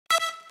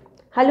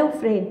Hello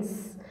friends,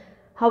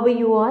 how are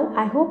you all?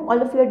 I hope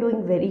all of you are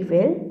doing very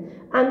well.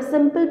 I'm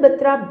Simple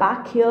Batra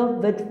back here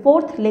with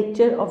fourth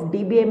lecture of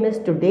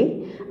DBMS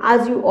today.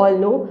 As you all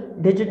know,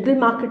 digital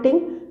marketing,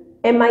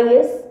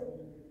 MIS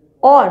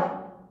और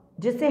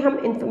जिसे हम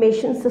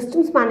information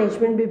systems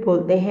management भी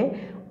बोलते हैं,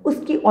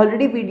 उसकी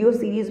already video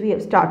series we have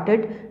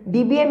started.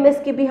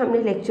 DBMS के भी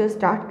हमने लेक्चर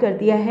स्टार्ट कर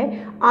दिया है।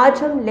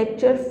 आज हम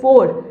लेक्चर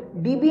 4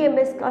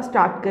 DBMS का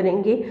स्टार्ट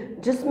करेंगे,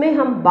 जिसमें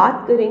हम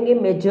बात करेंगे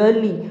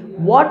majorly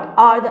what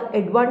are the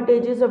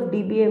advantages of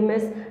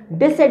DBMS,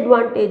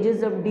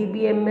 disadvantages of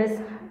DBMS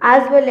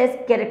as well as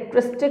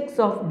characteristics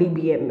of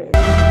DBMS।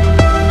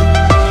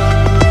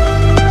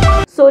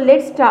 So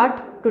let's start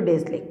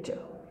today's lecture.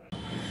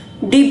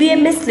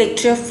 DBMS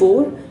Lecture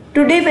 4.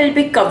 Today we'll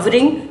be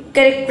covering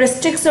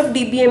characteristics of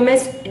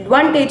DBMS,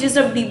 advantages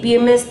of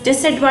DBMS,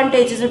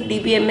 disadvantages of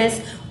DBMS,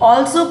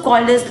 also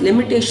called as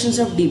limitations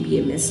of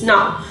DBMS.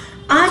 Now,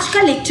 आज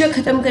का lecture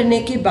ख़त्म करने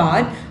के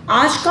बाद,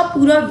 आज का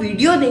पूरा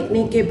video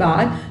देखने के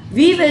बाद,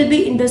 we will be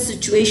in the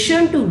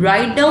situation to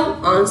write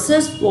down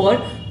answers for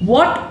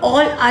what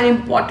all are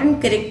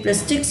important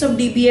characteristics of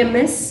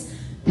DBMS.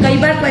 कई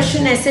बार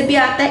क्वेश्चन ऐसे भी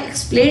आता है,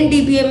 explain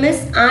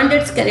DBMS and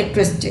its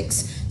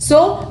characteristics. So,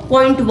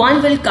 point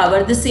 1 will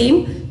cover the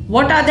same.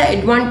 What are the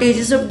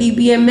advantages of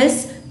DBMS?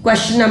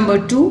 Question number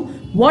 2.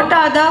 What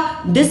are the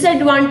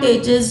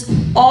disadvantages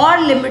or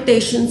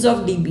limitations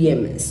of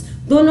DBMS?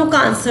 दोनों का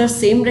answer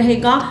same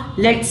रहेगा.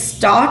 Let's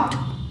start.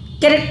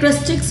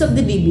 Characteristics of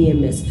the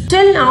DBMS.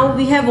 Till now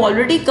we have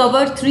already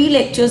covered 3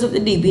 lectures of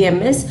the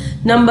DBMS.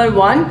 Number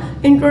 1,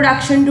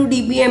 introduction to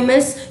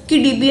DBMS.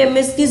 कि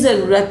DBMS की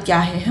ज़रूरत क्या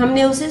है,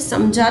 हमने उसे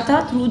समझा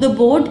था through the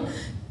board.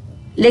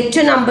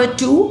 Lecture number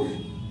 2,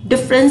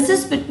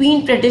 differences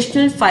between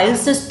traditional file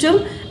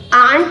system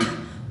and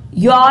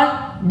your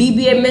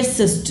DBMS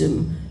system,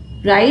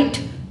 right?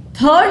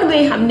 Third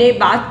में हमने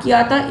बात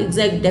किया था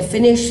exact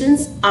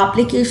definitions,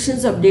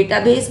 applications of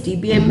database,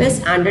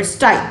 DBMS and its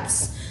types.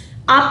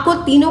 आपको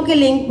तीनों के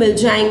लिंक मिल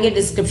जाएंगे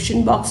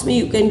डिस्क्रिप्शन बॉक्स में,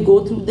 you can go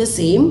through the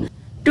same.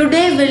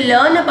 Today will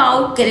learn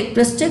about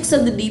characteristics of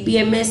the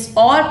DBMS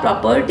और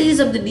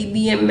properties of the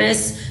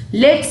DBMS.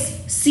 Let's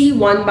see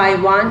one by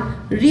one.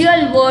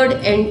 Real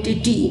world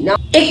entity.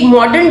 एक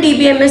modern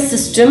DBMS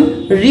system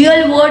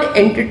real world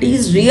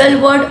entities, real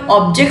world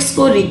objects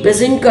को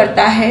represent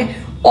करता है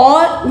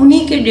और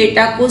उन्हीं के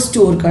data को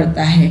store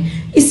करता है.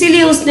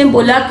 इसीलिए उसने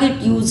बोला कि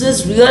it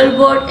uses real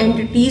world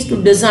entities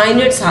to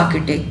design it's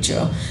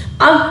architecture.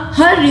 अब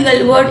हर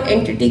रियल वर्ल्ड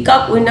एंटिटी का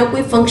कोई ना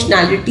कोई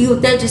फंक्शनैलिटी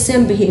होता है जिसे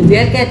हम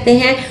बिहेवियर कहते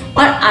हैं,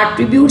 और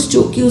एट्रीब्यूट्स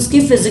जो कि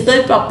उसकी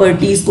फिजिकल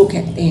प्रॉपर्टीज को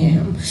कहते हैं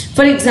हम.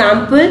 फॉर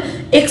एग्जांपल,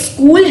 एक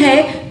स्कूल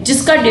है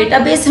जिसका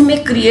डेटाबेस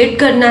हमें क्रिएट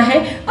करना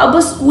है. अब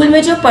उस स्कूल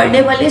में जो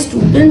पढ़ने वाले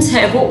स्टूडेंट्स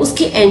हैं वो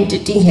उसकी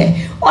एंटिटी है,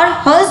 और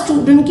हर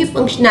स्टूडेंट की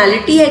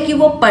फंक्शनैलिटी है कि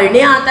वो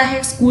पढ़ने आता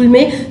है स्कूल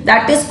में.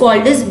 That is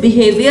called as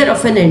behaviour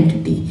of an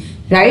entity,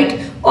 right.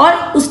 और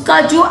उसका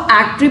जो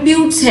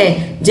एट्रीब्यूट्स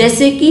है,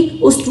 जैसे कि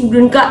उस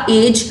स्टूडेंट का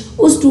एज,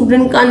 उस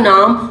स्टूडेंट का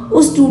नाम,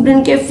 उस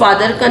स्टूडेंट के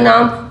फादर का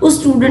नाम, उस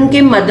स्टूडेंट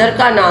के मदर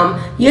का नाम,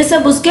 ये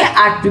सब उसके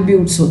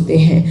एट्रीब्यूट्स होते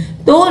हैं.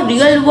 तो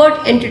रियल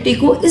वर्ल्ड एंटिटी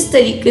को इस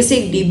तरीके से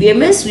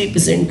DBMS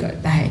रिप्रेजेंट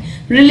करता है.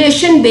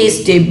 Relation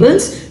based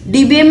tables.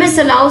 DBMS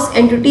allows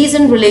entities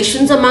and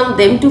relations among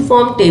them to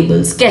form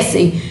tables.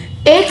 कैसे?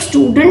 एक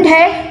स्टूडेंट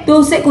है तो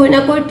उसे कोई ना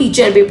कोई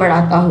टीचर भी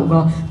पढ़ाता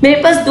होगा.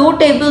 मेरे पास 2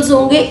 टेबल्स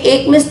होंगे,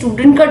 एक में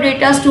स्टूडेंट का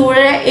डेटा स्टोर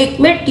है, एक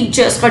में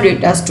टीचर्स का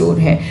डेटा स्टोर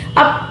है.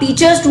 अब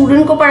टीचर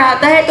स्टूडेंट को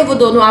पढ़ाता है तो वो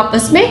दोनों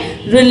आपस में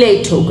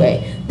रिलेट हो गए.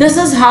 This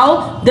is how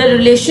the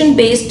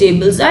relation-based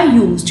tables are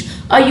used.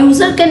 A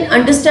user can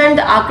understand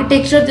the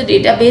architecture of the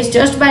database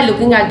just by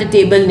looking at the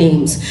table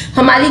names.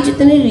 हमारी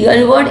जितनी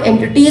real world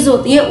entities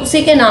होती हैं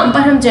उसी के नाम पर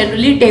हम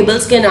generally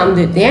tables के नाम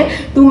देते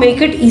हैं to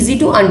make it easy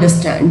to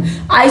understand.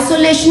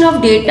 Isolation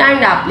of data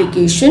and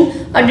application.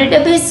 A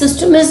database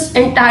system is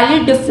entirely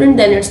different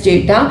than its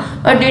data.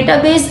 A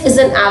database is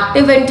an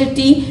active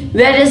entity,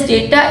 whereas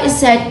data is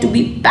said to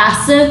be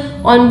passive,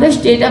 on which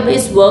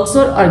database works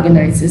or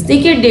organizes.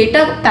 देखिए,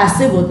 data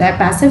passive होता है.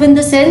 Passive in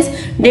the sense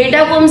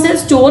data को हम सिर्फ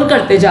store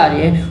करते जा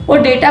रहे हैं,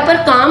 और डेटा पर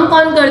काम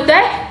कौन करता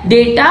है?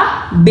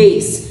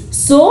 डेटाबेस.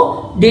 सो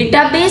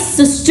डेटाबेस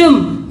सिस्टम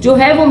जो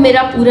है वो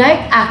मेरा पूरा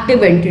एक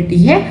एक्टिव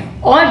एंटिटी है,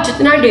 और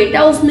जितना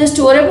डेटा उसमें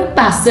स्टोर है वो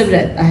पैसिव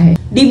रहता है.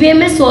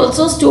 DBMS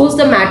also stores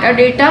the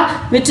metadata,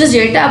 which is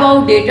data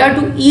about data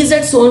to ease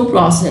its own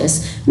process.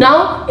 Now,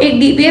 एक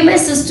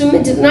DBMS सिस्टम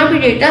में जितना भी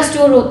डेटा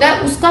स्टोर होता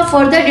है उसका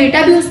फर्दर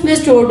डेटा भी उसमें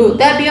स्टोर्ड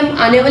होता है. अभी हम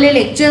आने वाले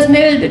लेक्चर्स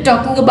में will be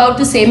talking about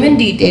the same in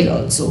detail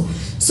also.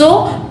 So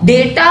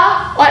data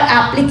और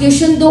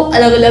एप्लीकेशन 2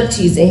 अलग अलग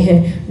चीजें हैं.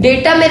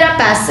 डेटा मेरा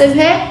पैसिव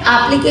है,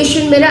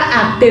 एप्लीकेशन मेरा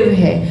एक्टिव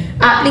है.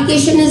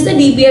 Application is the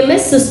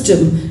DBMS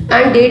system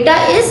and data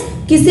is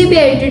किसी भी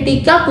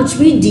एंटिटी का कुछ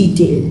भी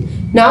डिटेल.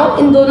 नाउ,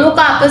 इन दोनों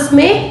का आपस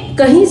में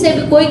कहीं से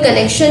भी कोई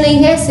कनेक्शन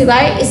नहीं है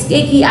सिवाय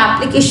इसके कि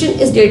एप्लीकेशन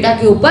इस डेटा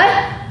के ऊपर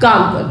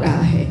काम कर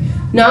रहा है.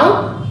 Now,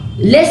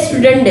 less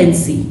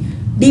redundancy.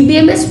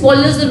 DBMS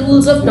follows the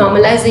rules of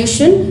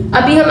normalization.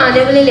 अभी हम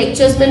आने वाले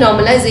लेक्चर्स में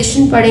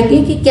normalization पढ़ेंगे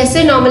कि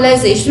कैसे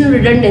normalization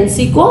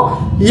redundancy को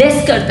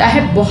लेस करता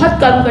है, बहुत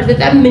कम कर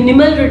देता है,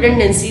 minimal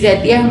redundancy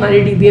रहती है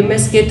हमारे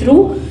DBMS के through,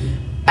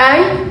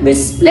 and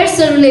which splits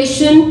the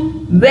relation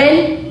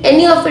when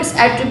any of its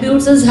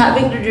attributes is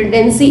having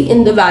redundancy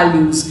in the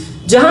values.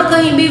 जहां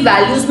कहीं भी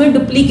वैल्यूज में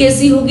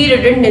डुप्लीकेसी होगी,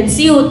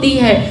 रिडंडेंसी होती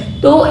है,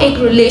 तो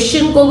एक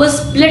रिलेशन को वो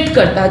स्प्लिट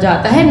करता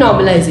जाता है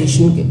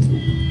नॉर्मलाइजेशन के through.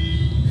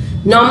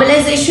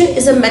 Normalization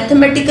is a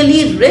mathematically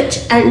rich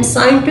and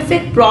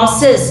scientific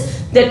process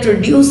that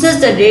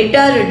reduces the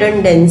data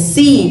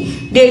redundancy.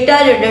 Data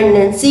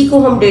redundancy को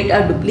हम data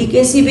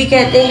duplicacy भी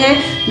कहते हैं.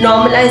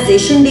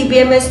 Normalization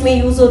DBMS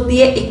में यूज होती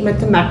है, एक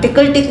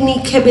mathematical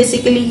technique है,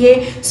 basically ये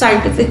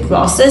scientific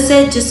process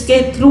है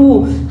जिसके थ्रू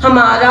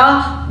हमारा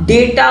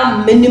data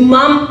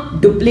minimum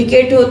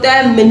duplicate होता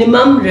है,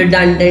 minimum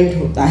redundant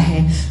होता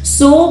है.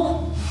 So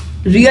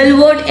real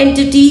word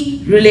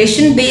entity,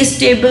 relation based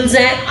tables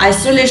हैं,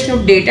 isolation of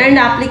data and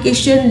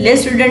application,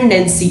 less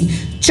redundancy,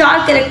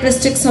 4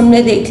 characteristics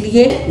हमने देख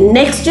लिए.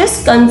 Next is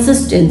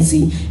consistency.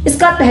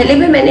 इसका पहले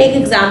भी मैंने एक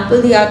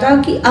एग्जांपल दिया था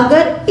कि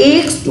अगर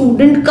एक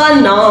स्टूडेंट का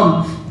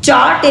नाम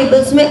 4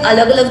 टेबल्स में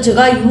अलग अलग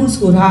जगह यूज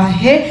हो रहा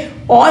है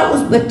और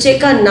उस बच्चे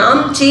का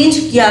नाम चेंज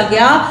किया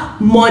गया,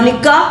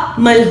 मोनिका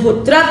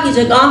मल्होत्रा की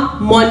जगह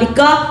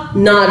मोनिका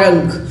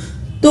नारंग,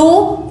 तो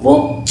वो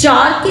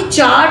 4 के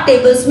 4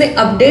 टेबल्स में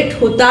अपडेट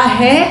होता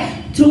है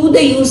through the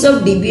use of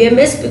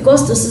DBMS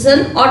because this is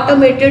an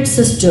automated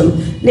system.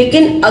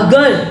 लेकिन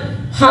अगर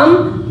हम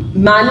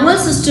मैनुअल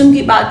सिस्टम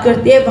की बात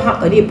करते हैं वहां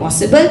पर ये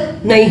पॉसिबल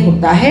नहीं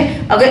होता है.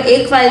 अगर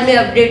एक फाइल में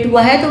अपडेट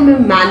हुआ है तो हमें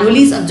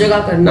मैनुअली सब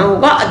जगह करना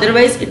होगा,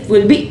 otherwise it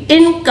will be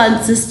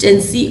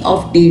inconsistency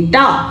of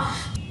data.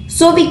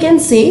 So we can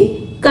say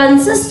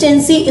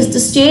consistency is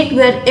the state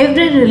where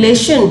every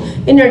relation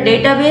in a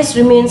database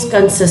remains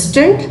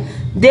consistent.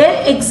 There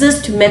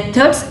exist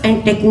methods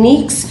and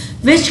techniques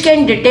which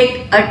can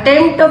detect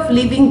attempt of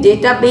leaving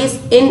database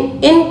in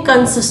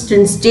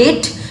inconsistent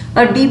state.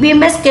 A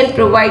DBMS can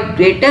provide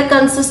greater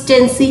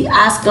consistency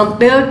as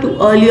compared to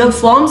earlier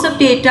forms of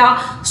data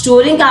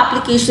storing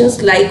applications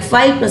like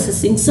file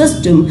processing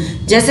system.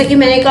 जैसे कि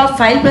मैंने कहा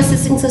file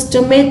processing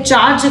system में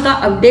 4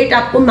 जगह update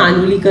आपको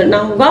manually करना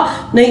होगा,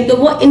 नहीं तो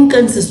वो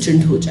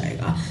इनकंसिस्टेंट हो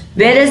जाएगा.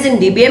 Whereas in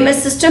DBMS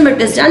system it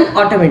is done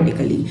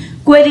automatically.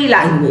 Query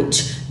language.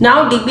 Now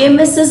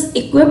DBMS is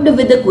equipped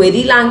with a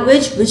query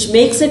language which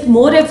makes it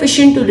more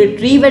efficient to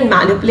retrieve and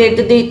manipulate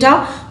the data.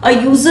 A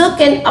user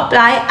can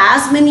apply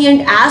as many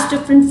and as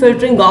different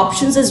filtering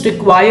options as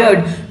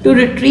required to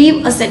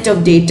retrieve a set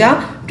of data.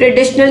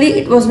 Traditionally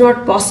it was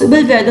not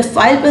possible where the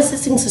file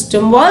processing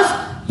system was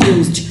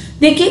used.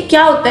 देखिए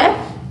क्या होता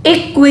है,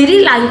 एक query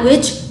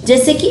language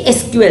जैसे कि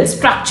SQL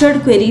structured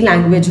query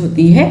language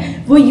होती है,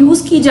 वो यूज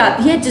की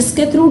जाती है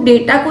जिसके थ्रू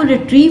डेटा को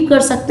रिट्रीव कर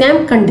सकते हैं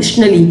हम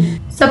conditionally.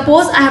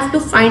 Suppose I have to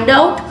find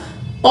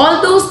out all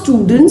those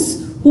students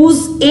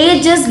whose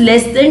as is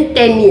less than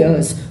 10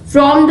 years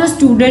from the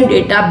student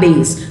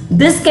database.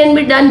 This can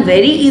be done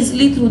very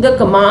easily through the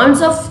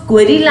commands of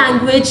query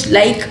language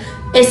like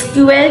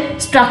SQL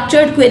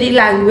structured query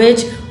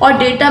language, और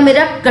data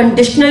मेरा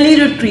conditionally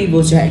retrieve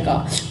हो जाएगा.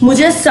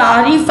 मुझे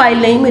सारी file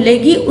नहीं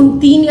मिलेगी, उन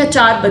 3 या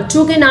 4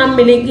 बच्चों के नाम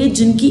मिलेंगे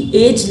जिनकी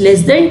एज लेस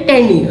देन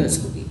 10 years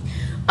होगी.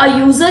 A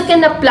user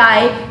can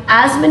apply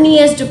as many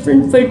as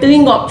different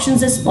filtering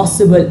options as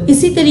possible.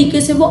 इसी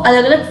तरीके से वो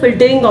अलग अलग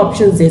फिल्टरिंग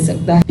ऑप्शंस दे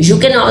सकता है.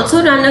 You can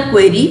also run a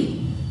query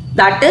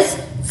that is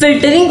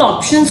filtering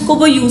options को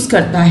वो यूज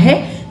करता है,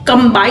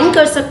 कंबाइन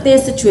कर सकते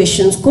हैं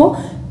सिचुएशंस को.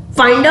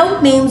 Find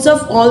out names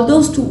of all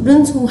those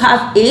students who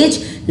have age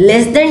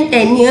less than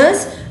 10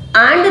 years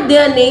and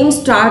their name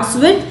starts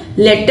with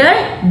letter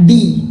D.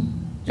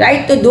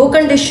 Right, तो 2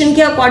 condition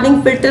के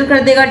अकॉर्डिंग फिल्टर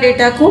कर देगा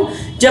डेटा को,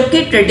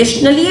 जबकि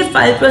ट्रेडिशनली ये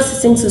फाइल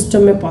प्रोसेसिंग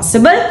सिस्टम में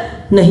पॉसिबल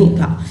नहीं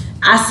था.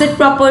 एसेट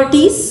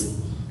प्रॉपर्टीज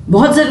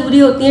बहुत जरूरी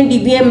होती हैं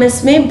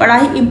DBMS में, बड़ा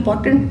ही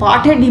इंपॉर्टेंट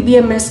पार्ट है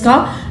DBMS का.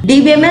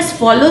 DBMS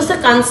follows the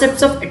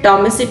concepts of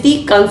atomicity,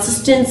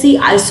 consistency,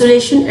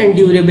 isolation and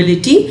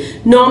durability,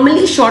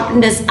 normally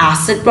shortened as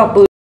asset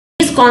properties.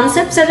 These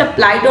concepts are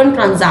applied on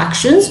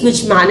transactions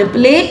which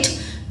manipulate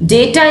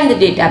data in the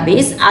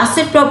database.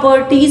 Asset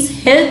properties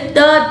help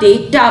the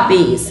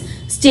database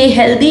stay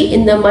healthy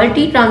in the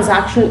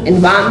multi-transactional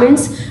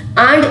environments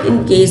and in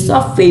case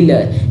of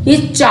failure. ये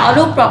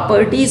चारों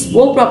properties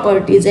वो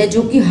properties है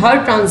जो कि हर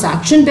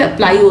transaction पे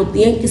apply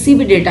होती हैं किसी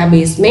भी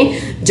डेटाबेस में,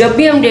 जब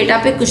भी हम डेटा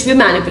पे कुछ भी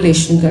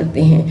मैनिपुलेशन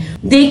करते हैं.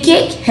 देखिए,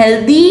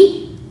 healthy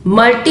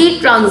multi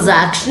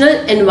transactional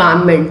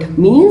environment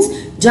means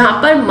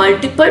जहां पर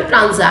मल्टीपल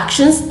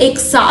ट्रांजैक्शंस एक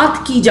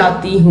साथ की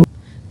जाती हों.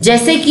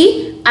 जैसे कि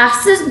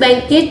एक्सिस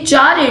बैंक के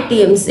 4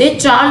 ATM से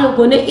 4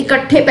 लोगों ने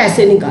इकट्ठे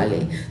पैसे निकाले.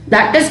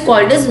 That is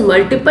called as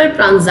multiple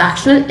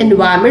transactional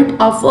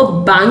environment of a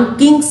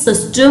banking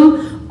system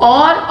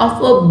or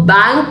of a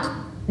bank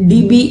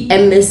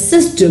DBMS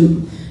system,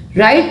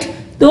 right?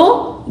 तो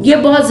ये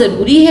बहुत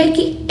जरूरी है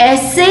कि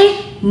ऐसे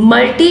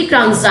मल्टी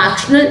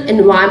ट्रांजैक्शनल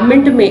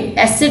एनवायरनमेंट में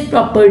एसिड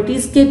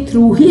प्रॉपर्टीज के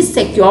थ्रू ही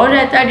सिक्योर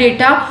रहता है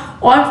डेटा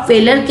और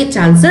फेलियर के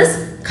चांसेस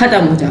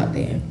खत्म हो जाते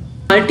हैं।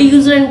 Multi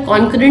user and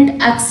concurrent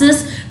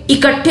access,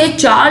 इकट्ठे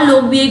 4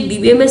 लोग भी एक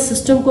डीबीएमएस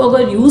सिस्टम को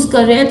अगर यूज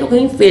कर रहे हैं तो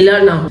कहीं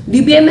फेलियर ना हो।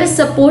 DBMS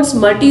supports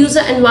multi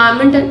user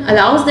environment and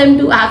allows them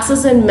to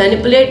access and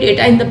manipulate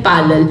data in the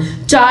parallel.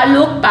 4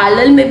 लोग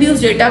पैरेलल में भी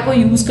उस डेटा को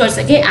यूज कर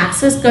सके,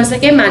 एक्सेस कर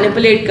सके,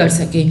 मैनिपुलेट कर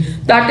सके।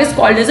 That is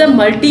called as a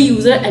multi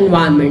user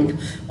environment.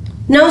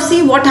 Now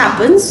see what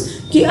happens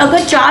कि अगर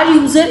 4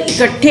 यूजर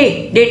इकट्ठे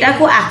डेटा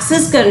को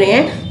एक्सेस कर रहे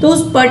हैं तो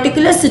उस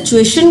पर्टिकुलर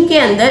सिचुएशन के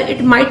अंदर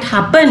इट माइट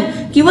हैपन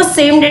कि वो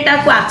सेम डेटा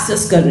को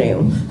एक्सेस कर रहे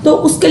हो, तो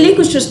उसके लिए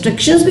कुछ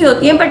रिस्ट्रिक्शंस भी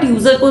होती हैं बट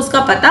यूजर को उसका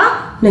पता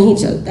नहीं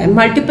चलता है।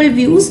 Multiple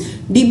views,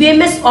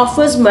 DBMS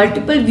offers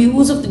multiple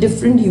views of the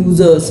different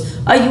users.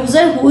 A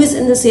user who is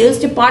in the sales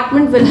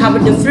department will have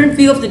a different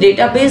view of the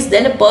database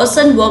than a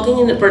person working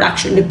in the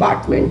production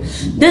department.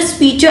 This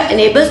feature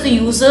enables the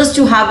users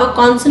to have a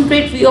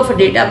concentrate view of a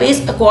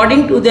database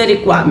according to their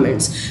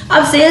requirements.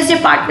 अब sales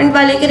department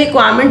वाले की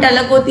requirement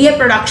अलग होती है,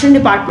 production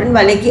department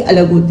वाले की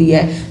अलग होती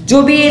है,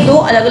 जो भी ये 2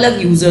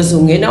 अलग-अलग users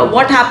होंगे। Now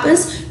what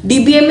happens?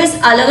 DBMS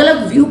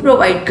अलग-अलग view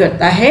provide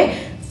करता है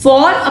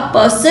for a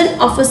person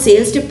of a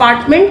sales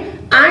department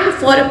and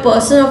for a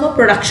person of a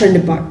production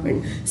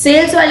department.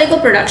 Sales वाले को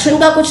production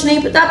का कुछ नहीं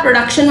पता,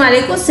 production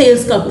वाले को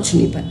sales का कुछ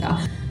नहीं पता.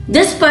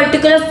 This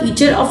particular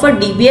feature of a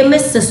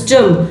DBMS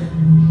system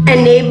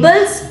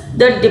enables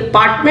the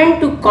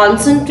department to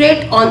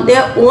concentrate on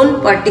their own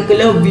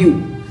particular view.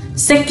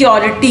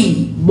 Security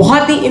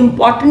बहुत ही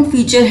important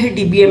feature है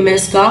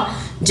DBMS का।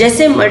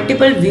 जैसे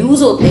multiple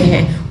views होते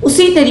हैं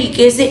उसी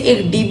तरीके से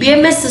एक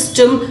DBMS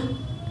system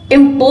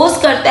impose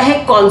करता है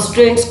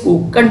constraints को,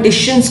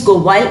 conditions को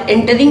while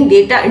entering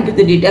data into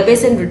the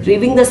database and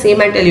retrieving the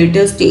same at a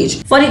later stage.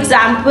 For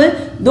example,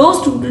 2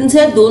 students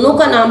हैं, दोनों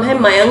का नाम है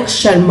मयंक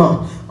शर्मा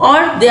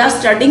और they are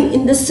studying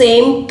in the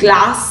same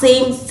class,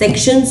 same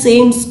section,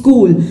 same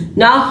school.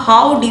 Now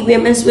how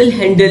DBMS will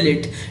handle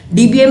it?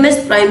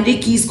 DBMS primary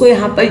keys को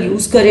यहाँ पर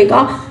use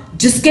करेगा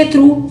जिसके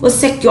थ्रू वो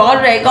सिक्योर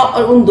रहेगा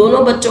और उन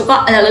दोनों बच्चों का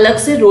अलग-अलग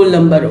से रोल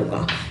नंबर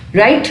होगा।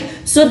 Right?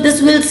 So this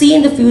we'll see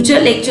in the future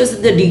lectures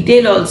in the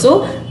detail also.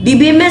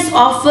 DBMS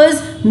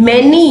offers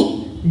many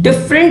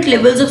different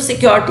levels of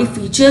security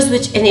features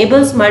which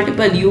enables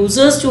multiple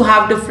users to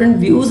have different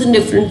views and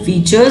different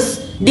features.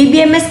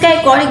 DBMS का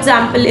एक और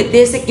example लेते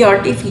हैं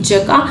security feature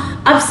का।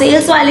 अब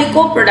sales वाले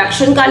को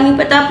production का नहीं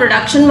पता,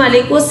 प्रोडक्शन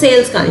वाले को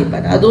सेल्स का नहीं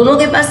पता, दोनों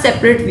के पास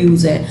सेपरेट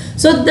व्यूज है।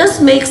 So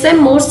this makes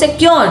them more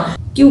secure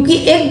क्योंकि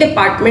एक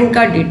डिपार्टमेंट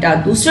का डेटा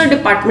दूसरे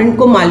डिपार्टमेंट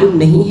को मालूम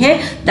नहीं है।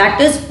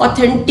 That is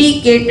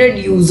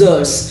authenticated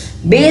users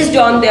based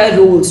on their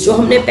rules, जो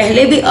हमने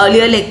पहले भी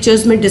अर्लियर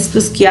लेक्चर्स में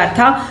डिस्कस किया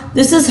था।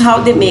 This is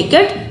how they make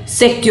it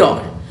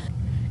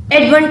secure.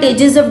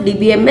 Advantages of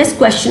DBMS,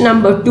 question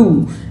number 2,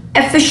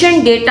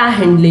 efficient data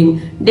handling.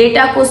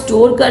 Data को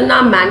स्टोर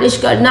करना, मैनेज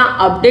करना,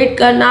 अपडेट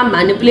करना,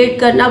 मैनिपुलेट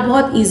करना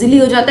बहुत इजीली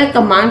हो जाता है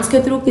कमांड्स के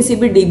थ्रू किसी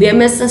भी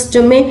DBMS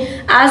सिस्टम में।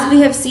 As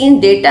we have seen,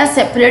 data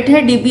separate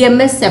है,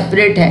 DBMS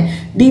सेपरेट है।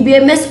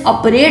 DBMS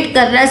ऑपरेट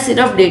कर रहा है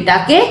सिर्फ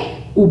डेटा के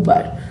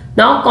ऊपर।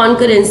 Now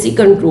concurrency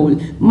control,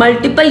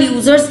 multiple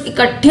users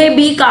इकट्ठे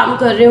भी काम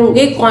कर रहे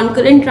होंगे,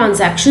 कॉन्करेंट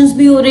ट्रांजैक्शंस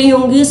भी हो रही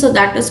होंगी, so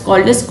that is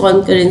called as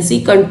concurrency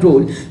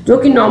control, जो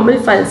कि नॉर्मल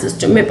फाइल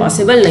सिस्टम में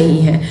पॉसिबल नहीं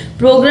है।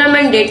 प्रोग्राम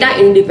एंड डेटा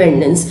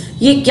इंडिपेंडेंस,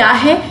 ये क्या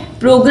है?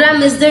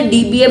 Programme is the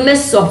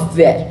DBMS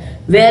software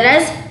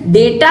whereas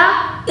data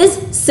is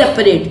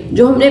separate,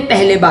 जो हमने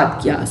पहले बात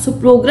किया। सो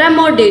प्रोग्राम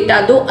और डेटा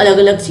 2 अलग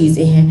अलग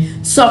चीजें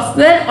हैं।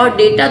 सॉफ्टवेयर और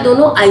डेटा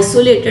दोनों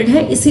आइसोलेटेड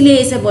है, इसीलिए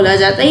इसे बोला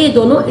जाता है ये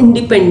दोनों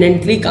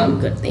इंडिपेंडेंटली काम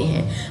करते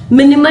हैं।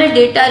 मिनिमल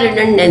डेटा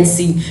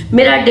रिडंडेंसी,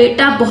 मेरा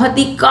डेटा बहुत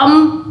ही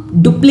कम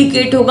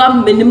डुप्लीकेट होगा,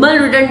 मिनिमल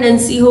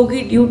रिडंडेंसी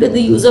होगी due to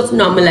the use of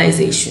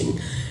normalisation.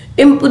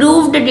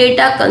 Improved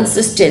data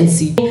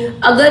consistency,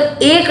 अगर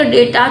एक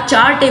डेटा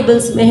 4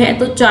 टेबल्स में है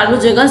तो चारों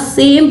जगह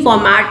सेम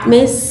फॉर्मेट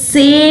में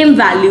सेम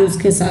वैल्यूज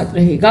के साथ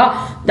रहेगा।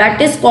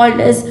 That is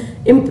called as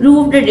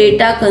improved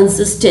data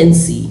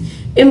consistency.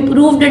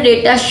 Improved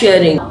data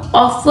sharing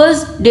offers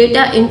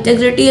data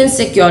integrity and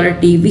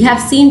security. We have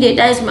seen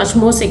data is much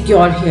more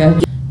secure here.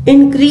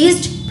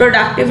 Increased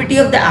productivity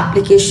of the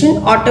application,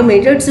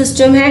 automated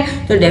system है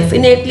तो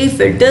definitely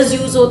filters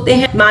use होते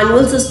हैं।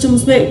 Manual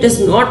systems में it is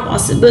not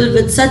possible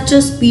with such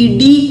a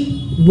speedy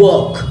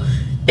work.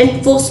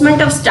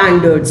 Enforcement of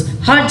standards,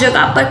 हर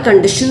जगह पर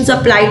conditions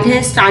applied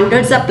हैं,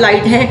 standards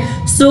applied हैं,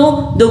 so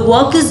the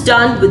work is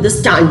done with the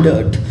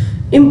standard.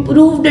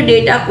 Improved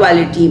data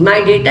quality, my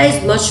data is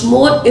much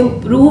more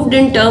improved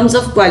in terms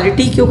of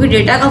quality क्योंकि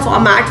data का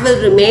format will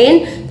remain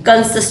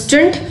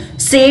consistent,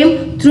 same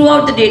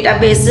throughout the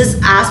databases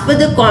as per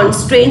the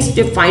constraints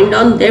defined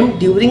on them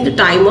during the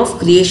time of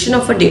creation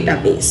of a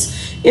database.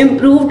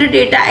 Improved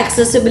data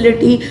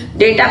accessibility,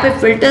 data पे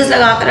filters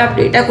लगाकर आप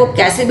data को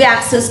कैसे भी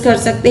access कर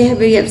सकते हैं,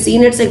 we have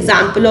seen its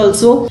example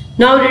also.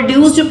 Now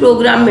reduced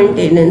program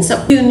maintenance,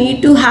 you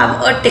need to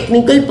have a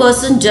technical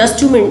person just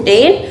to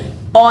maintain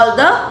all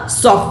the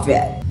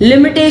software.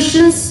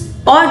 Limitations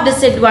और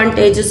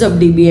डिसएडवांटेजेस ऑफ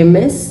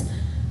DBMS।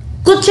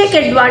 कुछ एक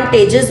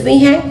एडवांटेजेस भी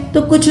हैं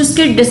तो कुछ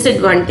उसके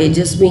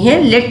डिसएडवांटेजेस भी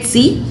हैं। Let's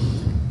see.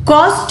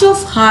 Cost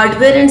of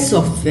hardware and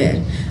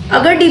software.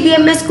 अगर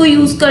DBMS को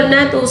यूज करना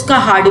है तो उसका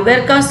हार्डवेयर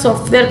का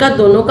सॉफ्टवेयर का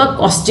दोनों का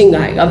कॉस्टिंग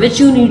आएगा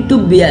which you need to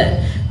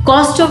bear.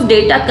 Cost of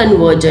data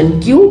conversion.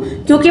 क्यों?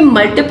 क्योंकि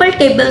मल्टीपल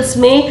टेबल्स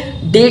में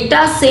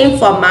डेटा सेम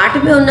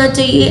फॉर्मेट में होना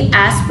चाहिए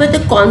as per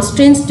the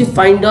constants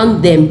defined on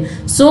them,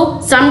 so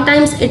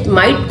sometimes it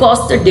might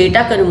cost the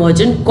data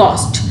conversion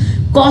cost.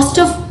 Cost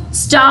of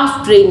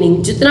staff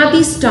training. जितना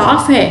भी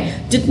staff है,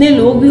 जितने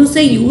लोग भी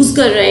उसे यूज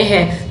कर रहे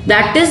हैं,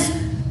 that is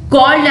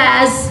called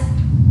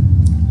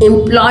as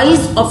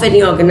employees of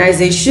any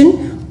organisation.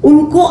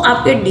 उनको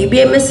आपके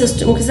DBMS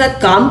सिस्टम के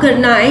साथ काम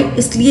करना है,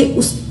 इसलिए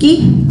उसकी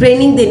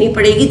ट्रेनिंग देनी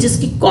पड़ेगी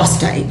जिसकी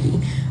कॉस्ट आएगी।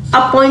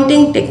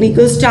 Appointing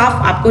technical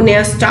staff. आपको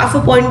नया स्टाफ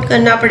अपॉइंट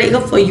करना पड़ेगा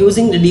for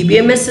using the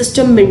DBMS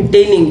system,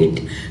 maintaining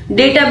it.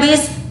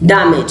 Database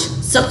damage.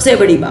 सबसे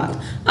बड़ी बात,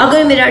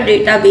 अगर मेरा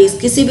डेटाबेस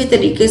किसी भी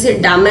तरीके से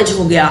डैमेज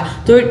हो गया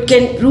तो it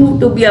can prove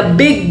to be a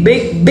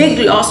big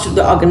loss to the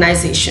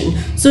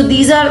organisation. So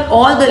these are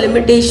all the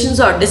limitations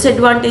और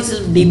disadvantages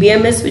of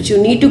DBMS which you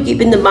need to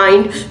keep in the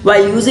mind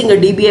while using a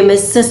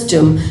DBMS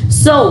system.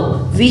 So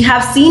we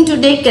have seen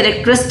today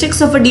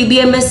characteristics of a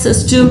DBMS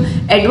system,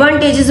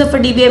 advantages of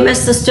a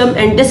DBMS system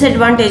and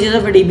disadvantages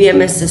of a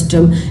DBMS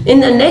system.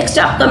 In the next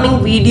upcoming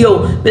video,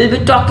 we'll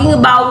be talking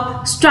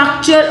about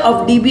structure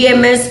of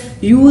DBMS,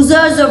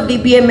 users of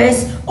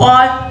DBMS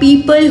or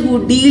people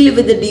who deal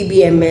with the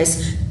DBMS.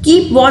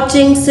 Keep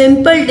watching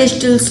Simple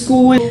Digital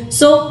School.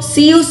 So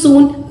see you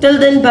soon.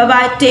 Till then, bye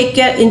bye. Take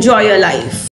care. Enjoy your life.